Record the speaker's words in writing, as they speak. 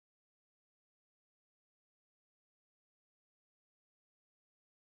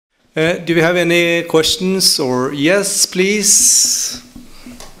Do we have any questions or yes, please?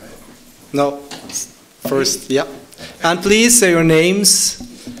 No. First, yeah. And please say your names.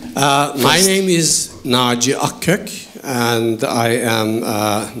 My name is Naci Akkök, and I am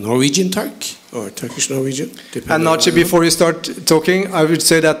Norwegian Turk, or Turkish Norwegian. And Naci, before you start talking, I would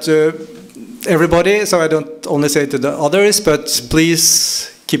say that everybody, so I don't only say to the others, but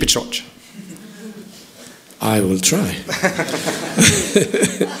please keep it short. I will try.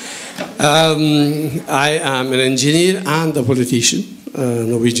 I am an engineer and a politician, a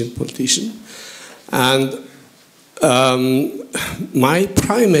Norwegian politician. And my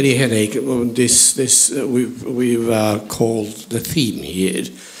primary headache, we've called the theme here,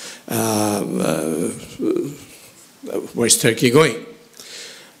 where's Turkey going?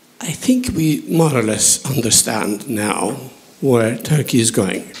 I think we more or less understand now where Turkey is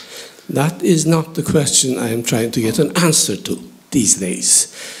going. That is not the question I am trying to get an answer to these days.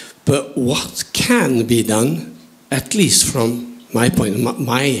 But what can be done, at least from my point,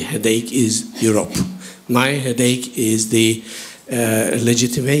 my headache is Europe. My headache is the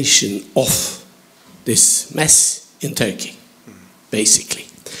legitimation of this mess in Turkey, basically.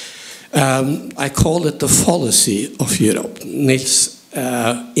 I call it the fallacy of Europe. Nils,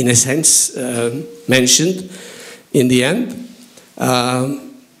 in a sense, mentioned in the end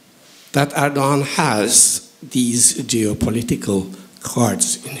that Erdogan has these geopolitical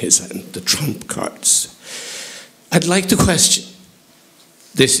cards in his hand, the trump cards. I'd like to question,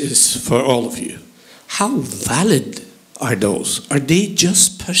 this is for all of you, how valid are those? Are they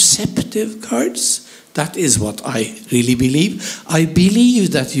just perceptive cards? That is what I really believe. I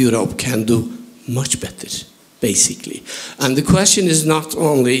believe that Europe can do much better, basically. And the question is not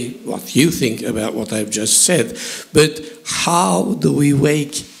only what you think about what I've just said, but how do we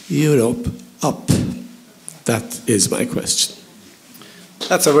wake Europe up? That is my question.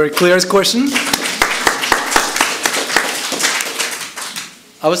 That's a very clear question.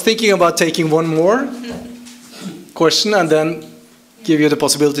 I was thinking about taking one more question and then give you the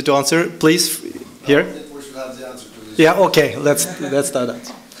possibility to answer. Please, here. We should have the answer to this. Yeah, okay, let's do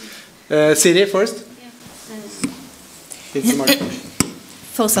that. Siri first.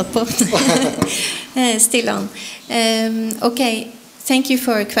 Fortsatt på. Still on. Okay, thank you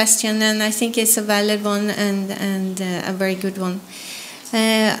for a question, and I think it's a valid one and a very good one.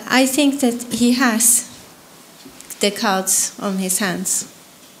 I think that he has the cards on his hands.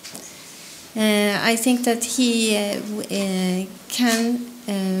 I think that he can...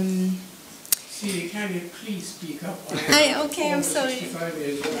 Siri, can you please speak up? Okay, I'm sorry.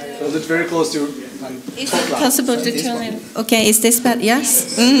 Hold it very close to... Is it possible to turn it? Okay, is this better?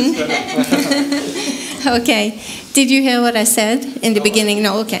 Yes? Mm-hmm. Okay. Did you hear what I said in the beginning?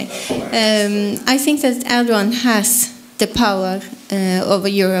 No, okay. I think that Erdogan has the power over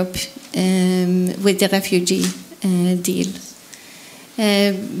Europe with the refugee deal.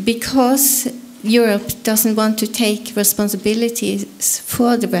 Because Europe doesn't want to take responsibilities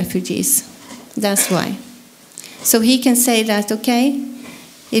for the refugees. That's why. So he can say that, okay,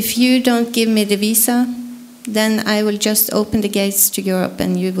 if you don't give me the visa, then I will just open the gates to Europe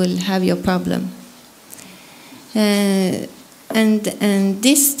and you will have your problem. And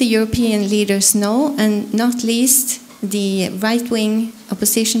this the European leaders know, and not least the right-wing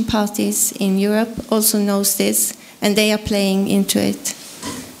opposition parties in Europe also knows this, and they are playing into it.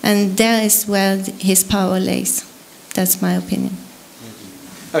 And there is where his power lays. That's my opinion.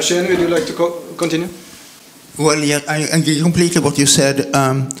 Ashén, would you like to continue? Well, yeah, I agree completely what you said.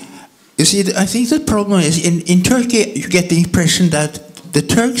 You see, I think the problem is in Turkey, you get the impression that the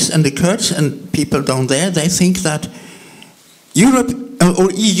Turks and the Kurds and people down there, they think that Europe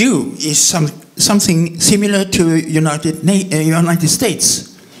or EU is something similar to United States.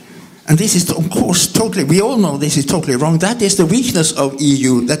 And this is, of course, totally, we all know this is totally wrong. That is the weakness of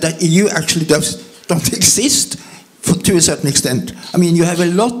EU, that the EU actually don't exist to a certain extent. I mean, you have a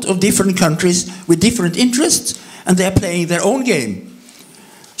lot of different countries with different interests, and they're playing their own game.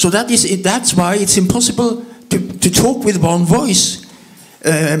 So that's why it's impossible to talk with one voice.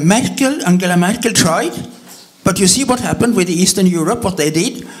 Angela Merkel tried, but you see what happened with Eastern Europe, what they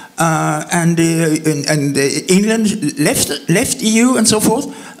did, and England left EU and so forth.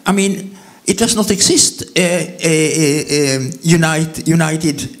 I mean, it does not exist united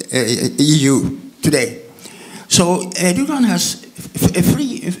EU today. So Erdogan has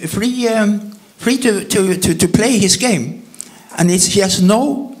free to play his game, and he has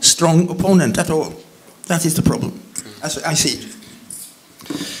no strong opponent at all. That is the problem, as I see it.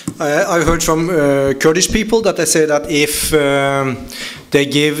 I've heard from Kurdish people that they say that if they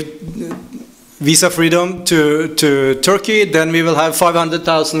give visa freedom to Turkey, then we will have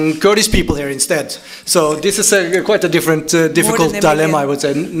 500,000 Kurdish people here instead. So this is quite a different, difficult dilemma, I would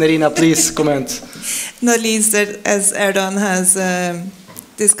say. Nerina, please comment. Not least that as Erdogan has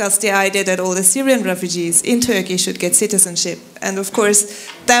discussed the idea that all the Syrian refugees in Turkey should get citizenship. And of course,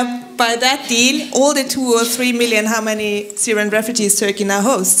 that by that deal, all the 2 or 3 million, how many Syrian refugees Turkey now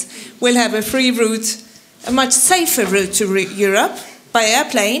hosts, will have a free route, a much safer route to Europe by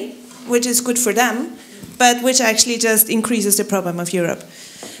airplane, which is good for them, but which actually just increases the problem of Europe.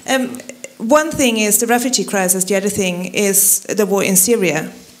 One thing is the refugee crisis, the other thing is the war in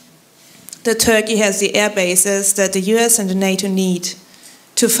Syria. That Turkey has the air bases that the US and the NATO need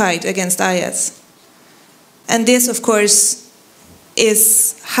to fight against IS. And this, of course,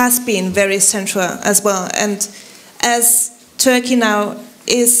 has been very central as well. And as Turkey now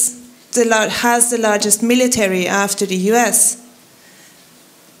has the largest military after the US,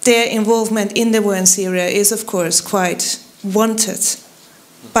 their involvement in the war in Syria is, of course, quite wanted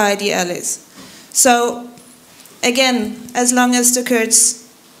by the allies. So, again, as long as the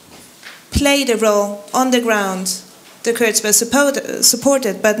Kurds played a role on the ground, the Kurds were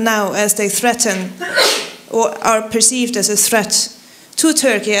supported, but now as they threaten or are perceived as a threat to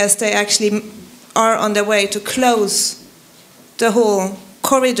Turkey, as they actually are on their way to close the whole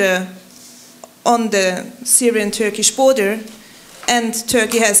corridor on the Syrian-Turkish border, and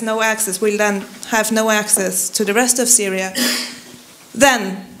Turkey has no access, will then have no access to the rest of Syria,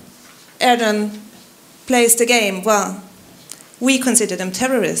 then Erdogan plays the game, well, we consider them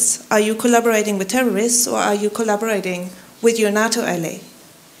terrorists. Are you collaborating with terrorists, or are you collaborating with your NATO ally?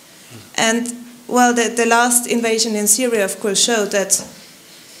 And, well, the last invasion in Syria, of course, showed that,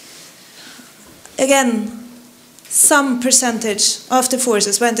 again, some percentage of the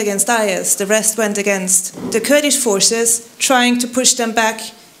forces went against IS, the rest went against the Kurdish forces, trying to push them back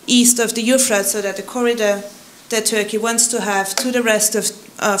east of the Euphrates so that the corridor that Turkey wants to have to the rest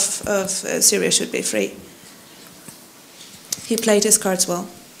of Syria should be free. He played his cards well.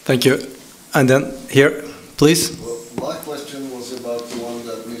 Thank you. And then here, please. Well, my question was about the one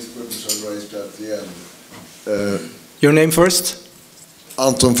that Ms. Peterson raised at the end. Your name first?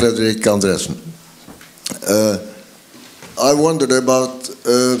 Anton Fredrik Andresen. I wondered about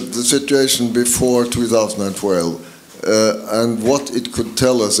the situation before 2012 and what it could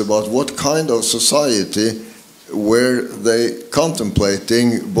tell us about what kind of society were they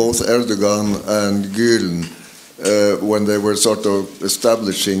contemplating, both Erdogan and Gülen, when they were sort of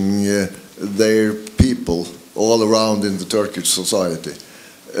establishing their people all around in the Turkish society.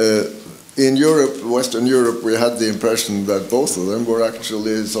 In Europe, Western Europe, we had the impression that both of them were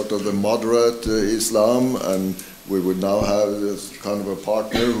actually sort of the moderate Islam, and we would now have this kind of a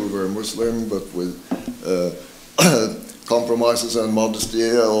partner who were Muslim, but with compromises and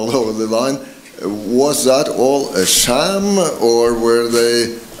modesty all over the line. Was that all a sham, or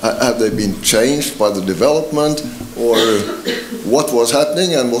have they been changed by the development, or what was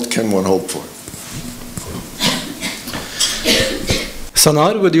happening and what can one hope for?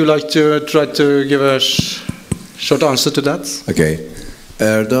 Sanar, would you like to try to give a short answer to that? Okay.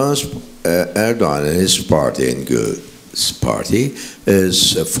 Erdogan and his party, and Gül's party,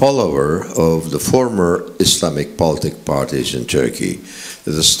 is a follower of the former Islamic politic parties in Turkey.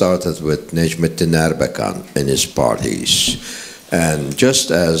 It started with Necmettin Erbakan and his parties. And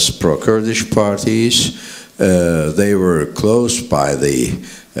just as pro-Kurdish parties, they were closed by the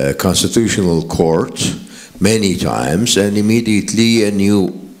Constitutional Court many times, and immediately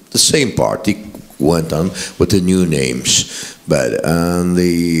the same party went on with the new names. But on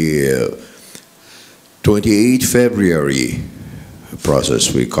the 28th February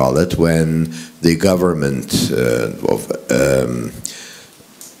process, we call it, when the government of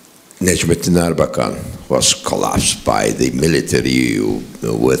Necmettin Erbakan was collapsed by the military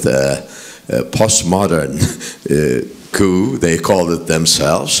with a postmodern coup, they called it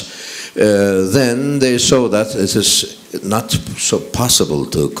themselves. Then they saw that it is not so possible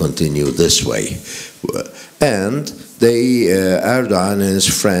to continue this way. And Erdogan and his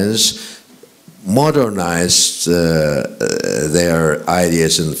friends modernized their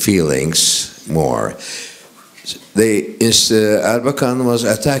ideas and feelings more. Erbakan was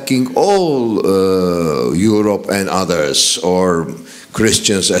attacking all Europe and others, or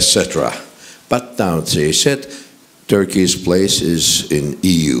Christians, etc. But now they said Turkey's place is in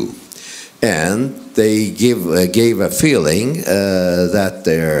EU. And they gave a feeling that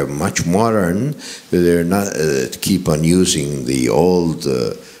they're much modern, they're not keep on using the old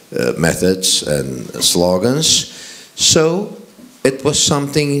methods and slogans. So it was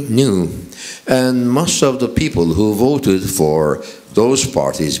something new. And most of the people who voted for those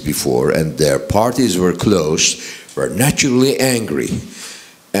parties before, and their parties were closed, were naturally angry.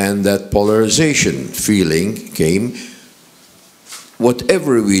 And that polarization feeling came,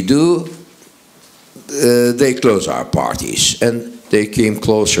 whatever we do, they close our parties, and they came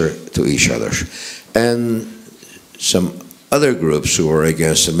closer to each other. And some other groups who were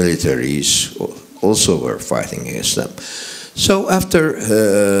against the militaries also were fighting against them. So after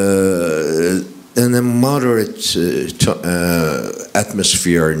in a moderate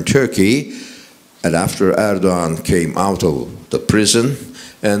atmosphere in Turkey, and after Erdogan came out of the prison,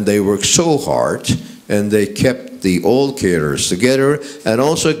 and they worked so hard, and they kept the old cadres together, and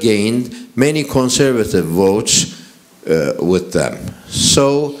also gained many conservative votes with them.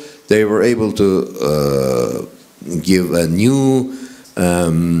 So they were able to give a new,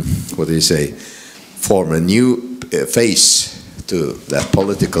 what do you say, form a new face to that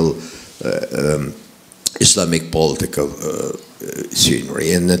political, Islamic political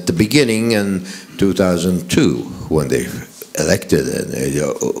scenery. And at the beginning in 2002, when they elected and they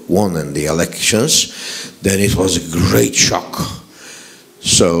won in the elections, then it was a great shock.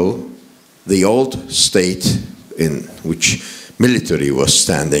 So the old state in which military was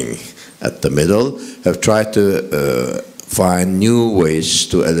standing at the middle have tried to find new ways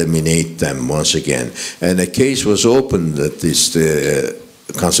to eliminate them once again. And a case was opened at this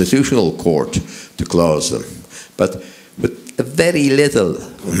Constitutional Court to close them. But with a very little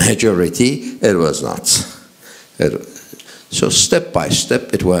majority, it was not. So step by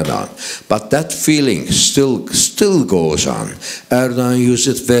step it went on. But that feeling still goes on. Erdogan used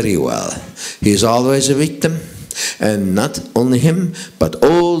it very well. He's always a victim. And not only him, but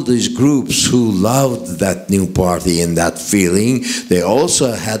all these groups who loved that new party and that feeling, they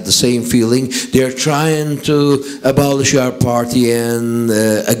also had the same feeling. They're trying to abolish our party and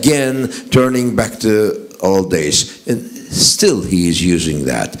again turning back to old days. And still he is using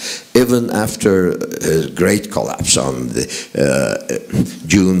that, even after a great collapse on the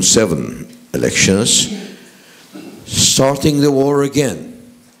June 7 elections, starting the war again.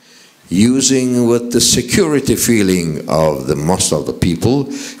 Using with the security feeling of the most of the people,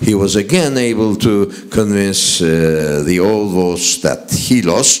 he was again able to convince the old votes that he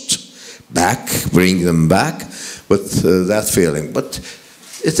lost back, bring them back with that feeling. But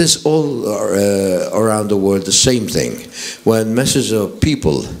it is all around the world the same thing. When masses of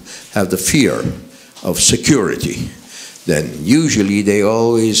people have the fear of security, then usually they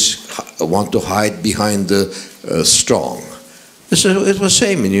always want to hide behind the strong. So it was the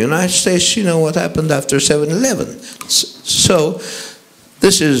same in the United States. You know what happened after 7/11. So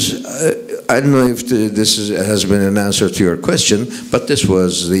this is, I don't know if this has been an answer to your question, but this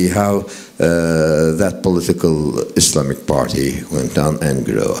was how that political Islamic party went on and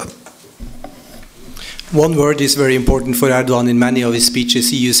grew up. One word is very important for Erdogan in many of his speeches.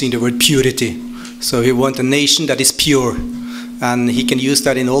 He using the word purity. So he wants a nation that is pure. And he can use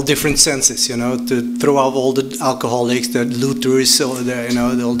that in all different senses, you know, to throw out all the alcoholics, the looters, all the, you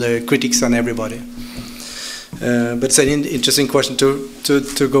know, all the critics and everybody. But it's an interesting question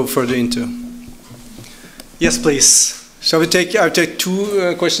to go further into. Yes, please. Shall we take? I'll take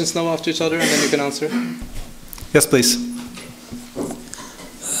two questions now after each other, and then you can answer. Yes, please.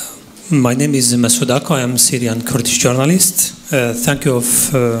 My name is Masoud Ako. I am a Syrian Kurdish journalist. Thank you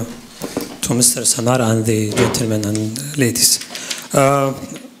to Mr. Sanar and the gentlemen and ladies. A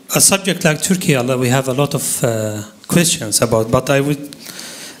subject like Turkey, we have a lot of questions about, but I would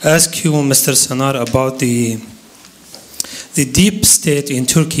ask you, Mr. Sanar, about the deep state in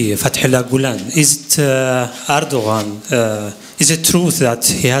Turkey, Fethullah Gulen. Is it Erdogan? Is it true that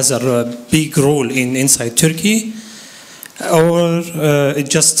he has a big role inside Turkey, or it's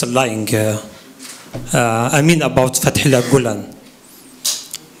just lying? I mean about Fethullah Gulen.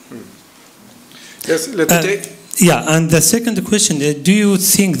 Yes, let me take. Yeah, and the second question, do you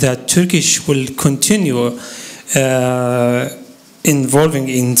think that Turkish will continue involving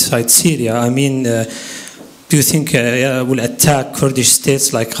inside Syria? I mean, do you think will attack Kurdish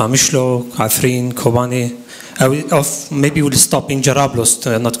states like Qamishlo, Afrin, Kobani? Maybe will stop in Jarablus,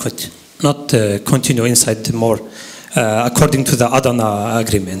 not continue inside more, according to the Adana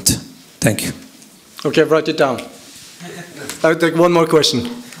agreement. Thank you. Okay, write it down. I'll take one more question.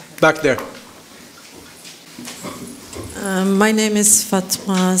 Back there. My name is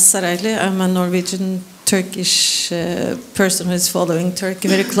Fatma Sarayli. I'm a Norwegian-Turkish person who is following Turkey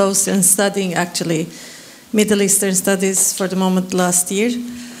very closely and studying, actually, Middle Eastern studies for the moment last year.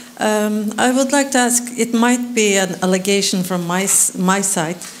 I would like to ask, it might be an allegation from my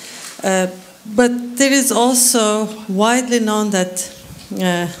side, but there is also widely known that,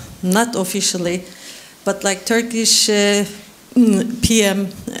 not officially, but like Turkish PM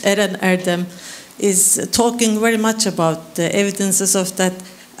Eren Erdem is talking very much about the evidences of that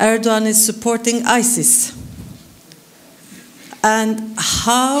Erdogan is supporting ISIS. And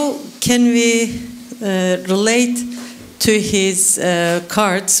how can we relate to his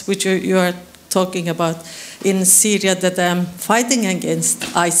cards, which you are talking about in Syria, that I'm fighting against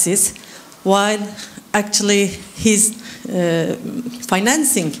ISIS, while actually he's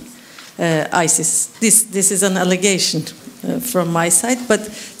financing ISIS. This is an allegation from my side, but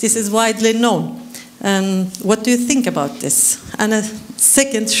this is widely known. And what do you think about this? And a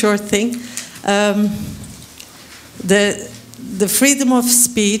second short thing, the freedom of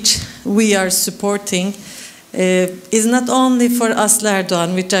speech we are supporting is not only for Aslı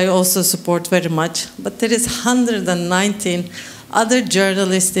Erdoğan, which I also support very much, but there is 119 other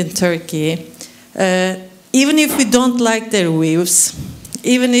journalists in Turkey. Even if we don't like their views,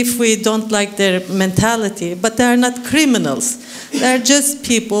 even if we don't like their mentality, but they are not criminals. They are just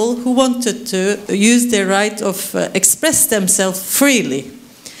people who wanted to use their right of express themselves freely.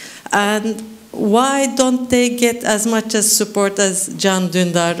 And why don't they get as much as support as Can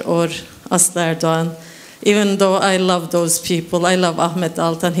Dündar or Aslı Erdoğan? Even though I love those people, I love Ahmet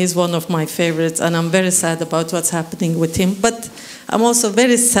Altan, he's one of my favorites, and I'm very sad about what's happening with him. But I'm also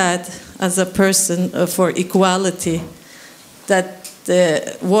very sad as a person for equality, that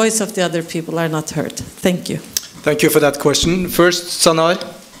the voice of the other people are not heard. Thank you. Thank you for that question. First, Sanar,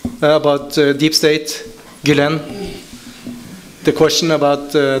 about deep state, Gülen. The question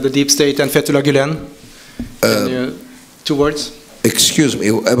about the deep state and Fethullah Gülen. 2 words? Excuse me,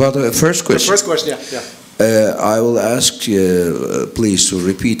 about the first question. The first question, yeah. I will ask you, please, to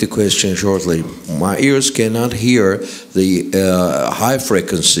repeat the question shortly. My ears cannot hear the high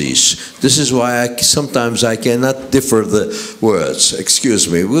frequencies. This is why sometimes I cannot differ the words. Excuse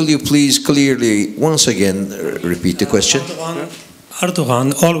me. Will you please clearly, once again, repeat the question?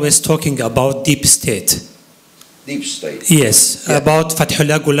 Erdogan always talking about deep state. Deep state. Yes, yeah. About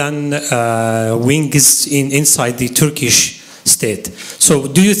Fethullah Gülen wings inside the Turkish state. So,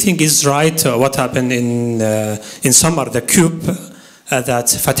 do you think it's right what happened in summer, the coup, that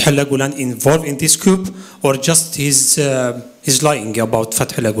Fethullah Gülen involved in this coup, or just he's lying about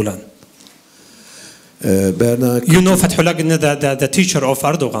Fethullah Gülen? You know Fethullah Gülen, the teacher of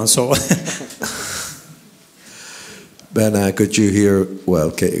Erdogan, so. Berna, could you hear?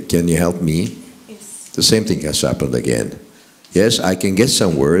 Well, can you help me? Yes. The same thing has happened again. Yes, I can get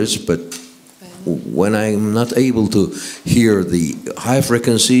some words, but when I'm not able to hear the high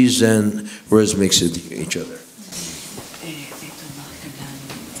frequencies, and words mix each other.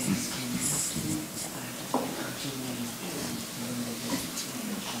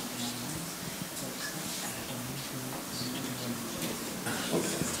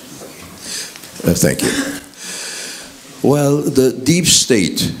 Thank you. Well, the deep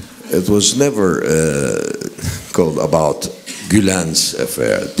state, it was never called about Gülen's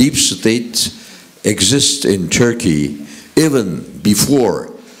affair. Deep state exists in Turkey even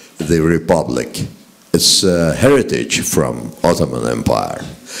before the Republic. It's a heritage from Ottoman Empire.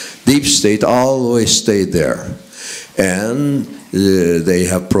 Deep state always stayed there. And they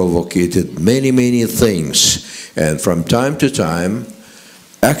have provoked many, many things. And from time to time,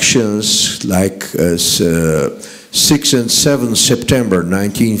 actions like 6 and 7 September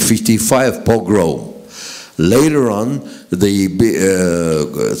 1955 pogrom. Later on, the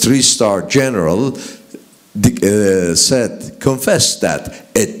 3-star general confessed that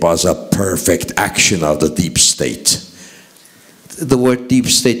it was a perfect action of the deep state. The word deep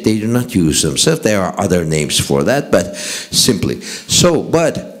state, they do not use themselves. There are other names for that, but simply. So,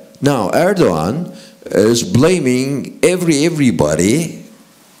 but now Erdogan is blaming everybody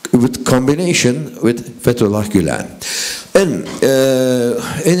with combination with Fethullah Gülen. And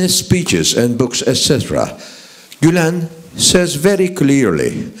in his speeches and books, etc., Gülen says very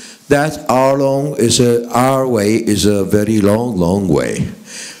clearly that our way is a very long, long way.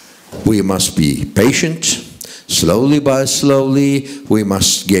 We must be patient. Slowly by slowly, we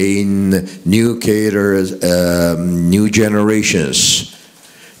must gain new cadres, new generations.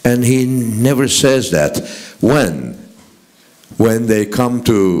 And he never says that when they come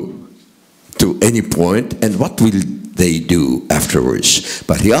to any point, and what will they do afterwards.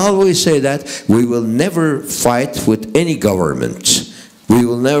 But he always say that we will never fight with any government. We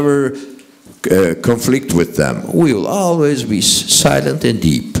will never conflict with them. We will always be silent and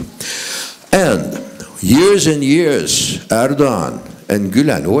deep. And years, Erdogan and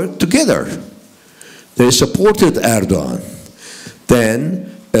Gülen worked together. They supported Erdogan. Then,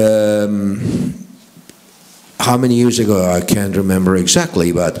 how many years ago, I can't remember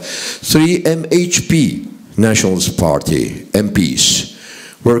exactly, but 3 MHP, Nationalist Party MPs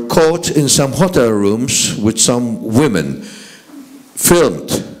were caught in some hotel rooms with some women,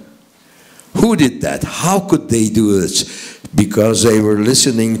 filmed. Who did that? How could they do this? Because they were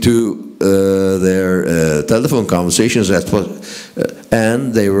listening to their telephone conversations,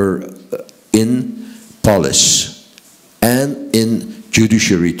 and they were in police and in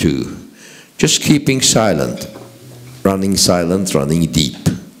judiciary too. Just keeping silent, running deep.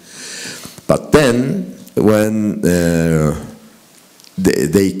 But then, when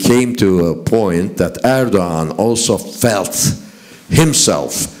they came to a point that Erdogan also felt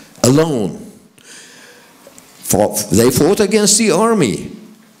himself alone, they fought against the army,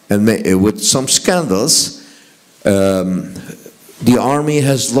 and with some scandals, the army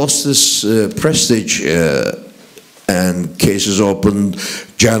has lost its prestige, and cases opened,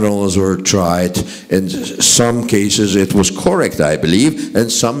 generals were tried. In some cases it was correct, I believe,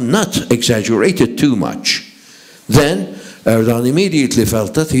 and some not, exaggerated too much. Then Erdogan immediately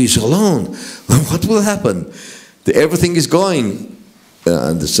felt that he's alone. What will happen? Everything is going.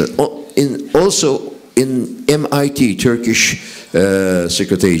 Also in MIT, Turkish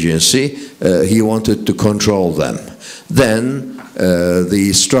secret agency, he wanted to control them. Then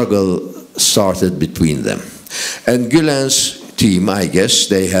the struggle started between them. And Gülen's team, I guess,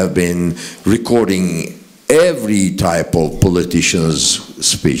 they have been recording every type of politician's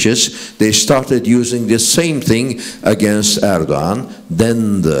speeches. They started using the same thing against Erdogan,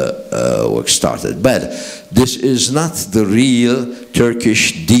 then the work started. But this is not the real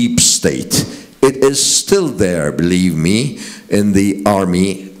Turkish deep state. It is still there, believe me, in the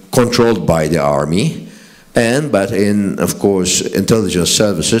army, controlled by the army, but in, of course, intelligence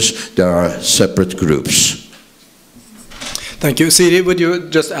services, there are separate groups. Thank you. Siri, would you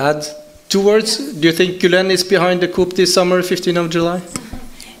just add 2 words? Do you think Gülen is behind the coup this summer, 15th of July?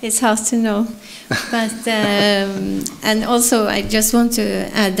 It's hard to know. But, and also I just want to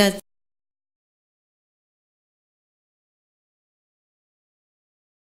add that